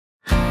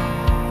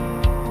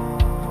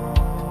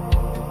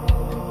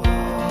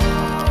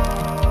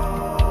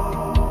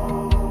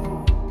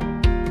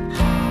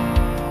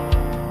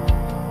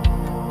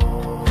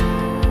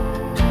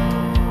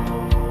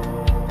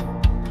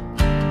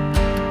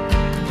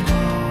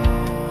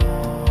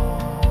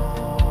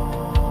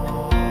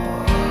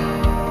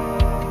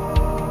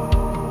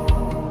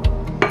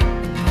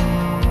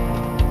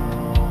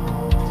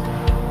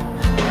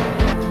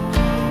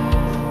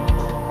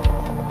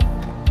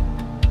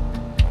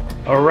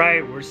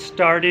right, we're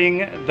starting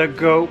the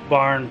goat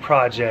barn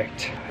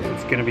project.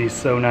 It's gonna be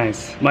so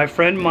nice. My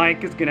friend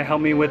Mike is gonna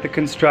help me with the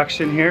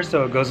construction here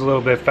so it goes a little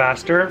bit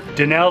faster.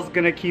 DaNelle's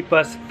gonna keep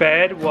us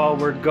fed while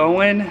we're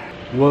going.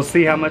 We'll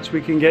see how much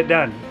we can get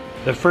done.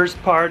 The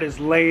first part is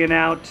laying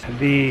out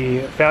the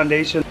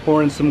foundation,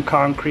 pouring some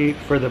concrete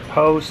for the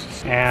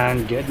posts,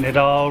 and getting it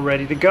all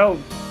ready to go.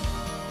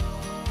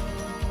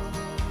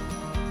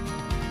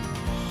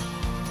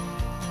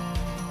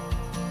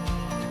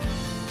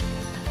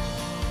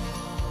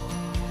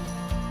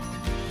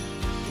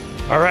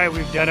 All right,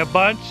 we've done a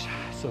bunch,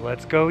 so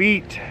let's go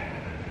eat.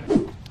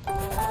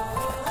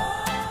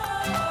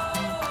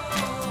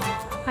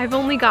 I've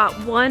only got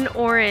one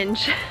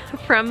orange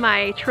from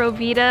my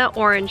Trovita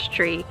orange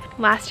tree.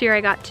 Last year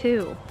I got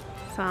 2,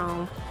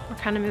 so we're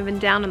kind of moving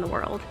down in the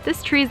world.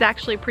 This tree is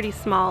actually pretty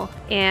small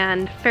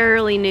and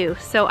fairly new,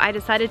 so I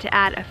decided to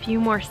add a few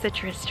more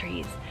citrus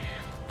trees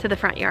to the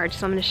front yard,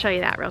 so I'm gonna show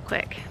you that real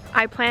quick.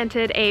 I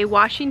planted a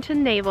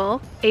Washington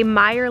Navel, a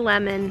Meyer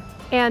Lemon,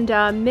 and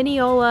a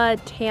Mineola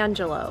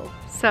Tangelo.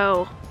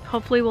 So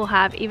hopefully we'll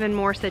have even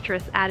more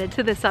citrus added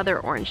to this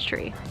other orange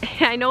tree.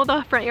 I know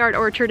the front yard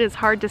orchard is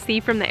hard to see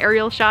from the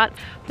aerial shots.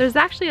 There's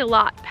actually a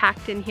lot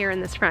packed in here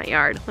in this front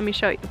yard. Let me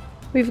show you.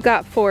 We've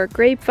got 4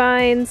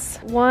 grapevines,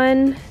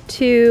 1,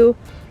 2,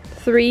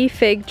 3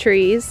 fig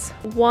trees,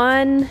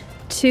 1,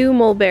 2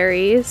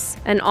 mulberries,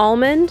 an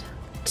almond,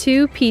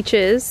 2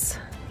 peaches,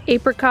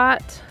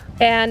 apricot,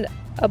 and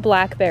a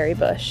blackberry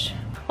bush.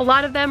 A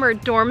lot of them are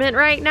dormant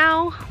right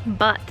now,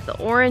 but the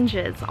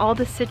oranges, all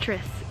the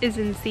citrus is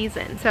in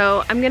season.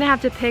 So I'm gonna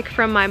have to pick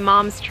from my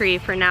mom's tree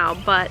for now,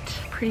 but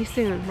pretty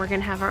soon we're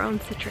gonna have our own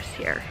citrus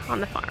here on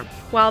the farm.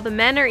 While the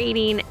men are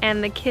eating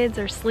and the kids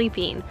are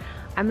sleeping,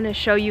 I'm gonna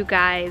show you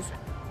guys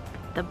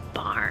the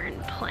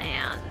barn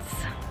plans.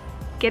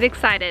 Get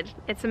excited,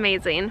 it's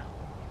amazing.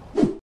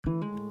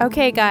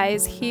 Okay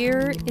guys,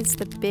 here is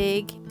the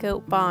big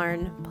goat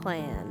barn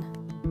plan.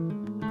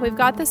 We've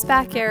got this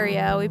back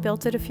area. We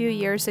built it a few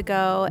years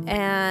ago,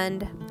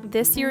 and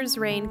this year's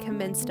rain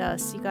convinced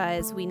us, you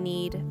guys, we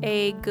need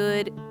a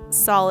good,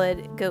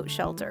 solid goat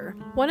shelter.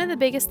 One of the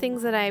biggest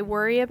things that I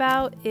worry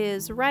about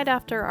is right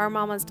after our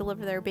mamas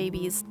deliver their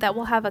babies that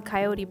we'll have a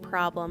coyote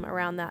problem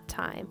around that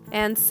time.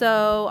 And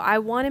so I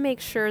want to make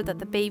sure that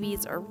the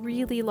babies are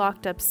really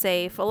locked up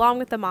safe along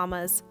with the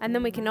mamas, and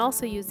then we can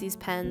also use these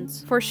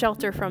pens for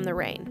shelter from the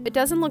rain. It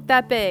doesn't look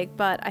that big,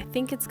 but I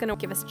think it's going to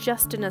give us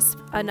just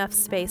enough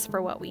space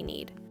for what we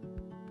need.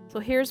 So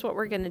here's what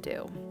we're gonna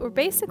do. We're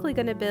basically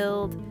gonna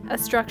build a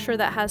structure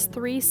that has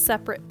 3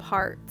 separate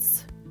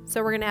parts.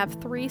 So we're gonna have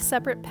 3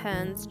 separate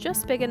pens,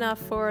 just big enough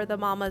for the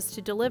mamas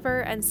to deliver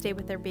and stay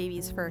with their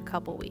babies for a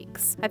couple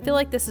weeks. I feel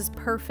like this is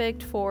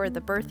perfect for the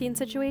birthing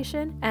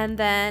situation. And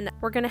then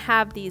we're gonna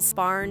have these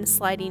barn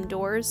sliding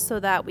doors so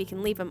that we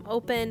can leave them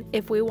open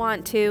if we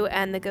want to,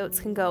 and the goats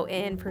can go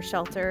in for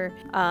shelter,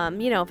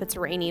 you know, if it's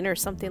raining or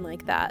something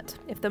like that.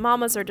 If the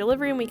mamas are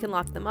delivering, we can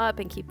lock them up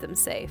and keep them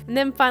safe. And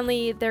then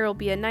finally, there will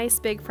be a nice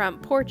big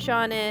front porch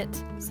on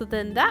it. So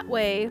then that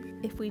way,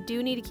 if we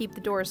do need to keep the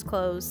doors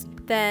closed,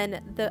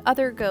 then the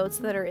other goats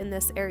that are in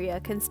this area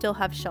can still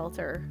have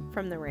shelter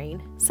from the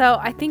rain. So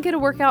I think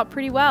it'll work out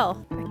pretty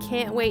well. I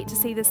can't wait to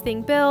see this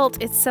thing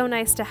built. It's so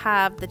nice to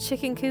have the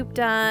chicken coop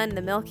done,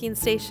 the milking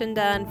station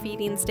done,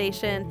 feeding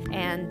station,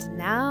 and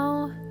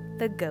now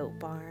the goat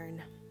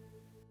barn.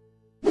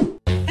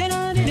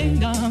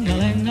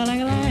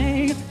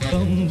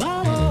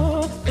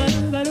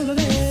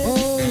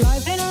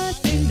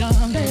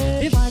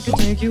 If I could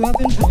take you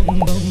up in boom boom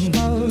boom,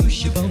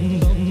 boom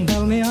boom,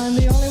 tell me I'm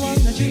the only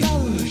one that you know.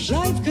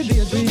 Life could be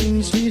a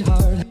dream,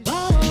 sweetheart.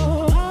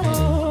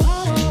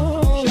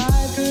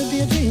 Life could be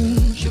a dream.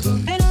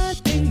 And I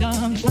ding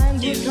dong,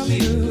 plans would come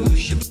true.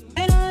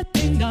 And I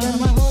ding dong, spend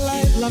my whole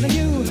life loving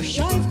you.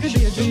 Life could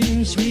be a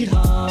dream,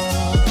 sweetheart.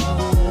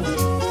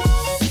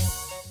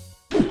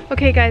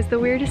 Okay guys, the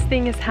weirdest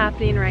thing is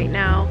happening right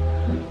now.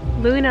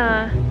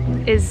 Luna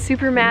is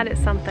super mad at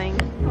something.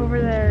 Over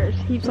there,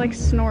 she keeps like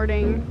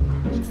snorting.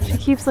 She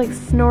keeps like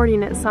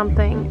snorting at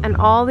something, and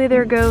all the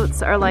other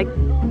goats are like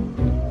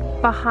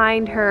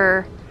behind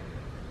her,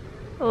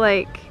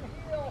 like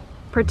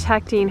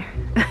protecting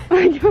her.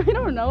 I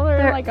don't know,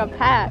 they're like a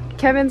pack.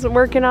 Kevin's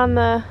working on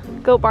the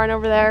goat barn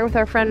over there with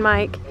our friend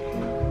Mike.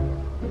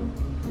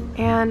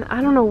 And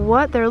I don't know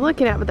what they're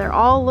looking at, but they're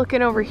all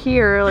looking over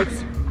here. Like,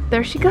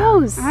 there she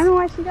goes. I don't know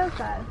why she does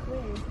that. It's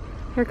weird.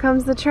 Here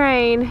comes the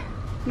train.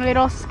 Maybe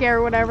it'll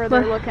scare whatever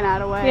they're looking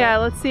at away. Yeah,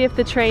 let's see if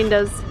the train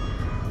does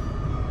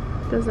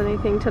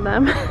anything to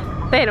them.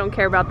 They don't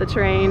care about the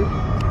train.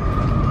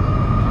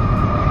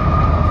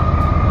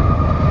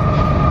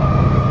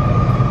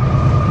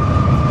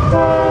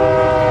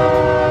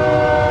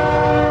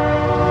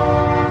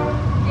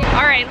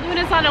 All right,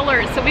 Luna's on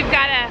alert, so we've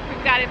got to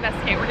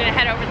investigate. We're gonna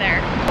head over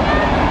there.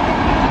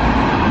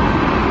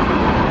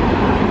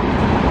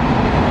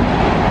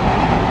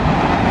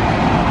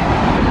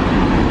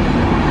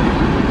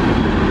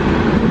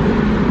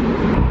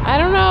 I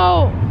don't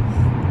know.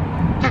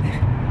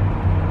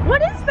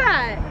 What is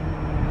that?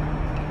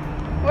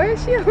 Where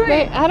is she?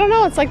 I don't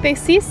know, it's like they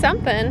see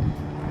something.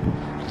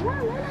 Come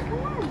on, Luna,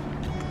 come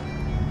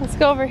on. Let's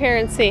go over here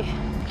and see.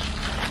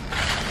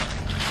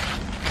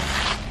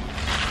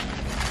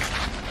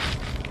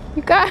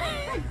 You got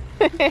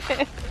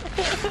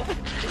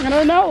I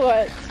don't know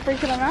what's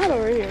freaking them out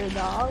over here,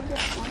 dog.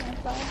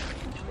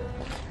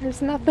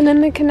 There's nothing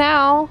in the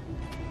canal.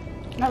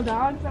 No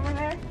dogs over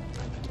there?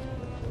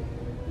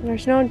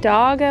 There's no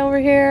dog over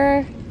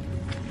here.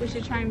 We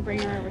should try and bring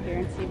her over here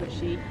and see what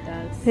she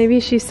does. Maybe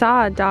she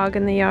saw a dog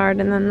in the yard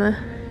and then the...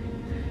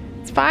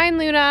 It's fine,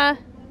 Luna.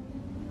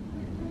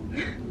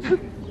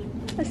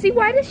 See,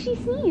 why does she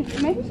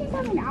sneeze? Maybe she's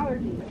having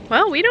allergies.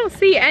 Well, we don't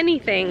see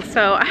anything,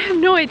 so I have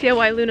no idea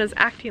why Luna's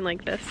acting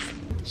like this.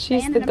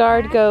 She's the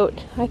guard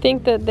goat. I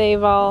think that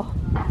they've all...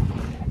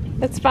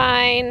 It's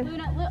fine.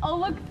 Luna, oh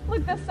look,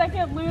 the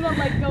second Luna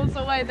like goes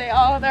away, they're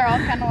all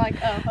kind of like,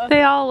 oh. Okay.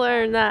 They all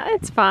learn that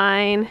it's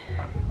fine.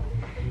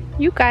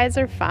 You guys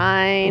are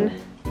fine.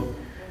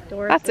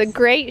 That's a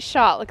great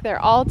shot. Look,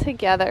 they're all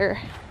together.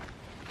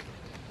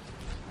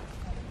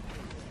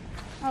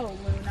 Oh,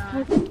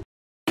 Luna.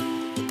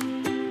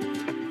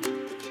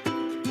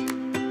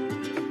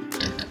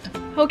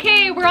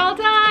 Okay, we're all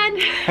done.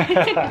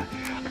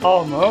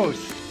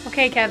 Almost.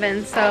 Okay,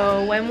 Kevin,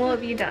 so when will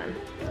it be done?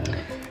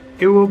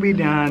 It will be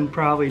done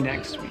probably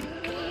next week.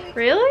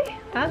 Really?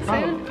 That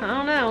soon? I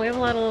don't know. We have a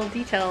lot of little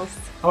details.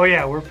 Oh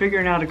yeah, we're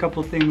figuring out a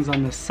couple things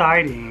on the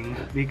siding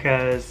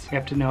because you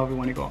have to know if we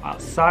want to go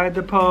outside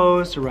the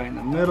post or right in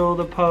the middle of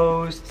the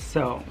post.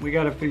 So we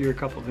got to figure a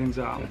couple things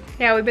out.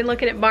 Yeah, we've been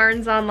looking at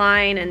barns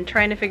online and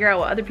trying to figure out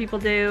what other people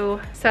do.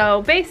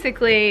 So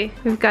basically,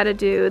 we've got to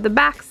do the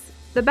back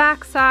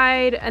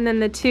side and then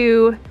the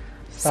two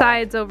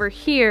sides over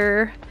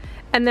here.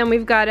 And then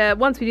we've got to,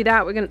 once we do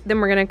that, we're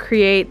gonna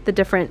create the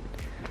different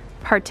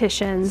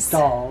partitions.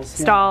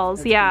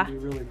 Stalls, yeah. Gonna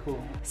be really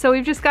cool. So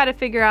we've just got to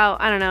figure out,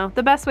 I don't know,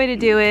 the best way to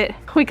do it.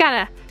 We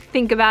kind of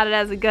think about it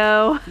as we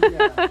go.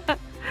 Yeah.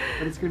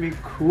 But it's gonna be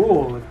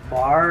cool with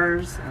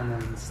bars and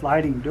then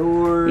sliding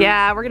doors.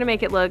 Yeah, we're gonna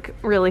make it look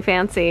really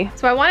fancy.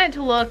 So I want it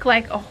to look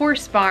like a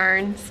horse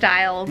barn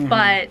style,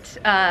 but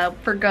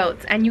for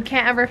goats. And you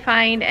can't ever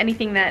find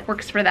anything that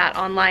works for that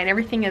online.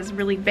 Everything is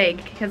really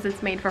big because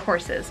it's made for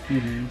horses.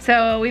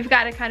 So we've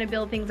got to kind of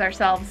build things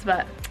ourselves,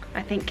 but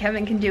I think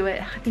Kevin can do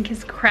it. I think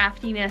his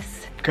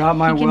craftiness, got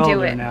my he can do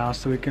welder it. now,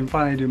 so we can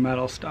finally do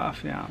metal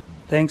stuff, yeah.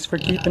 Thanks for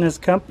keeping us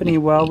company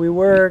while we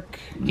work.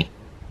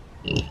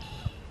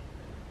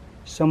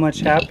 So much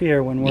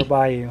happier when we're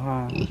by you,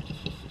 huh?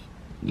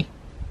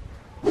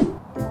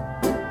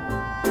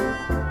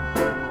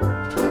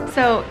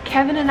 So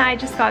Kevin and I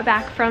just got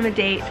back from a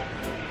date,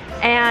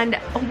 and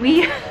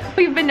we've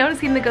been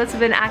noticing the goats have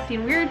been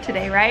acting weird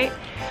today, right?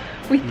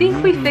 We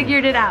think we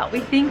figured it out. We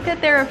think that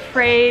they're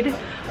afraid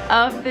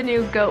of the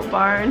new goat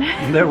barn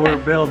that we're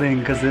building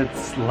because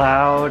it's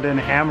loud and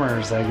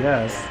hammers, I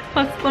guess.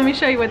 Let me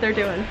show you what they're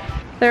doing.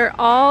 They're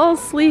all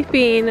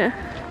sleeping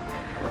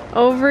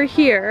over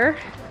here,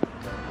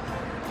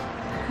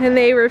 and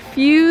they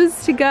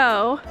refuse to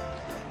go.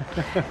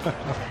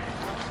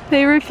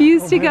 They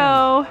refuse to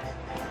go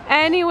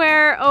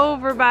anywhere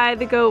over by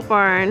the goat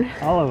barn.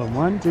 All of them.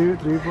 1, 2,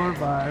 3, 4,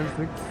 5,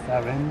 6,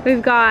 7.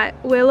 We've got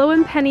Willow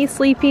and Penny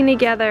sleeping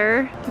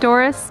together,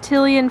 Doris,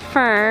 Tilly, and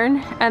Fern,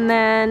 and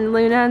then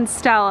Luna and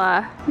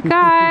Stella.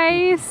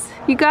 Guys,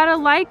 you gotta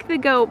like the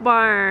goat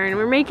barn.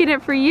 We're making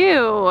it for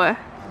you.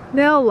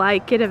 They'll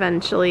like it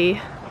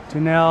eventually.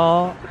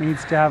 DaNelle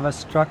needs to have a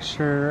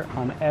structure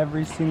on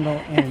every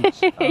single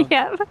inch of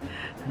Yep.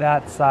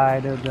 that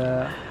side of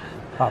the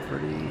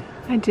property.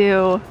 I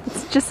do.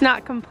 It's just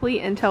not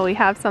complete until we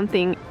have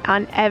something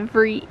on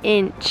every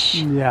inch.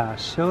 Yeah,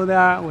 show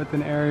that with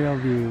an aerial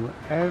view.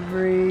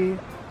 Every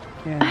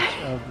inch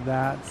of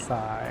that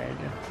side.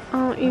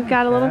 Oh, you've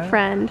got a little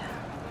friend.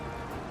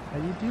 How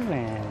you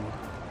doing?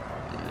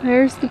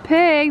 There's the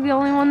pig, the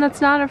only one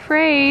that's not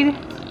afraid.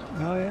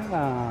 Oh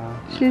yeah.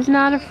 She's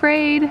not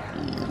afraid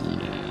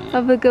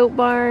of the goat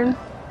barn.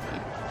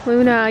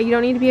 Luna, you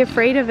don't need to be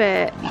afraid of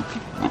it.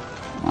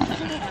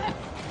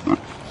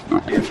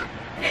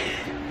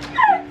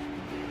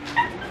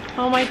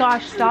 Oh my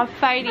gosh, stop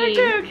fighting.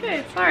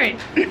 Okay, sorry.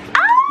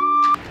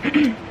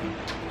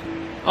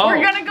 Oh.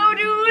 We're gonna go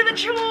do the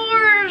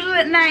chores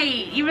at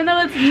night, even though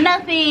it's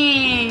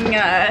nothing.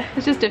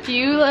 It's just a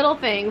few little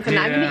things, and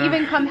I'm gonna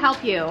even come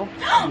help you.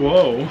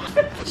 Whoa.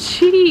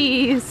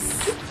 Jeez.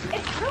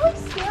 It's really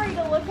scary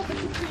to look at the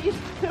trees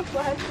with a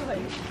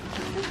flashlight.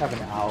 Have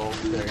an owl.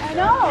 I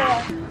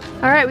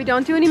know. All right, we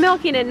don't do any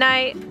milking at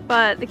night,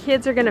 but the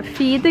kids are gonna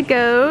feed the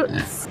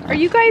goats. Are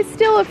you guys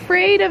still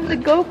afraid of the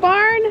goat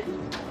barn?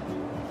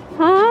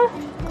 Huh?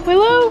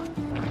 Willow?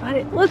 But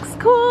it looks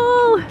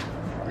cool.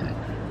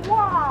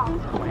 Wow.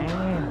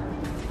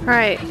 All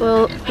right,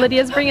 well,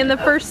 Lydia's bringing the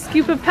first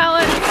scoop of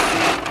pellets.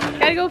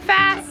 Gotta go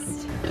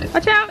fast.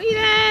 Watch out,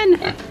 Ethan.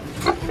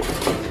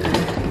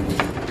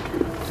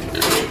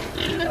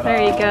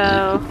 There you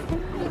go.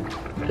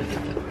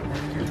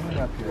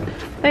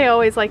 They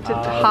always like to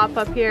hop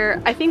up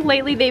here. I think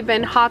lately they've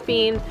been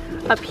hopping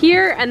up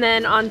here and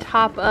then on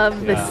top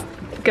of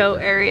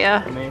goat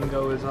area. The main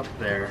goat is up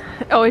there.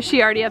 Oh, is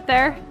she already up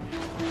there?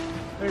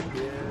 There she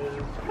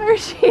is. There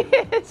she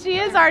is. She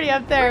is already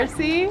up there,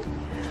 see?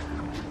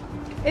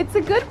 It's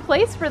a good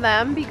place for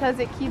them because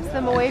it keeps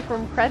them away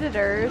from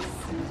predators.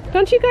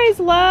 Don't you guys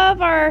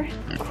love our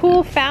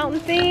cool fountain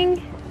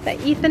thing that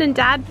Ethan and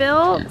Dad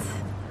built?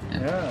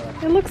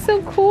 Yeah. It looks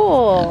so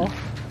cool.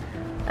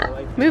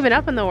 Moving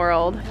up in the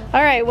world.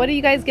 All right, what do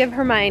you guys give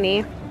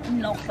Hermione?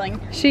 Nothing.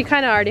 She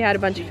kind of already had a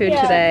bunch of food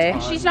today.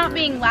 She's not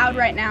being loud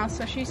right now,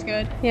 so she's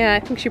good. Yeah, I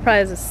think she probably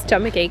has a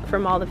stomach ache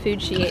from all the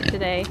food she ate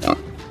today.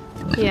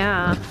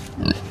 Yeah.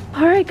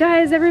 All right,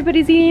 guys,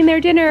 everybody's eating their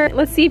dinner.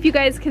 Let's see if you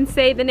guys can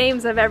say the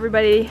names of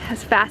everybody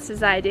as fast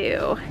as I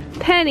do.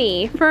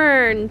 Penny,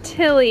 Fern,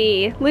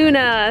 Tilly,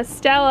 Luna,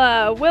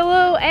 Stella,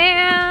 Willow,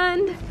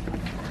 and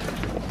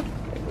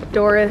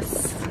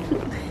Doris.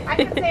 I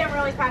can say I'm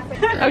really fast.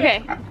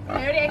 Okay.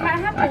 Ready? I kind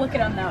of have to look at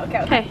them though.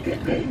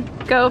 Okay.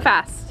 Go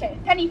fast. Okay.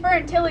 Penny,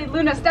 Fern, Tilly,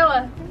 Luna,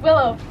 Stella,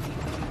 Willow,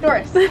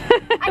 Doris.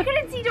 I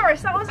couldn't see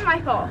Doris. That wasn't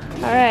my fault.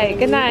 All right.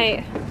 Good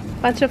night.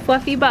 Bunch of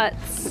fluffy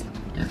butts.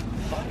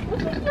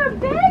 Look at your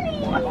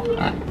belly. I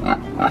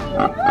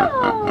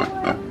know.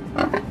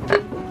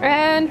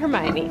 And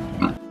Hermione.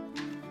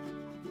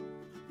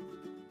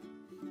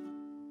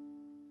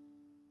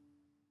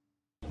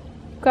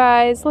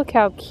 Guys, look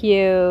how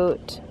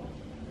cute.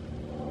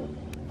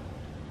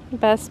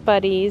 Best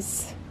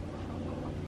buddies.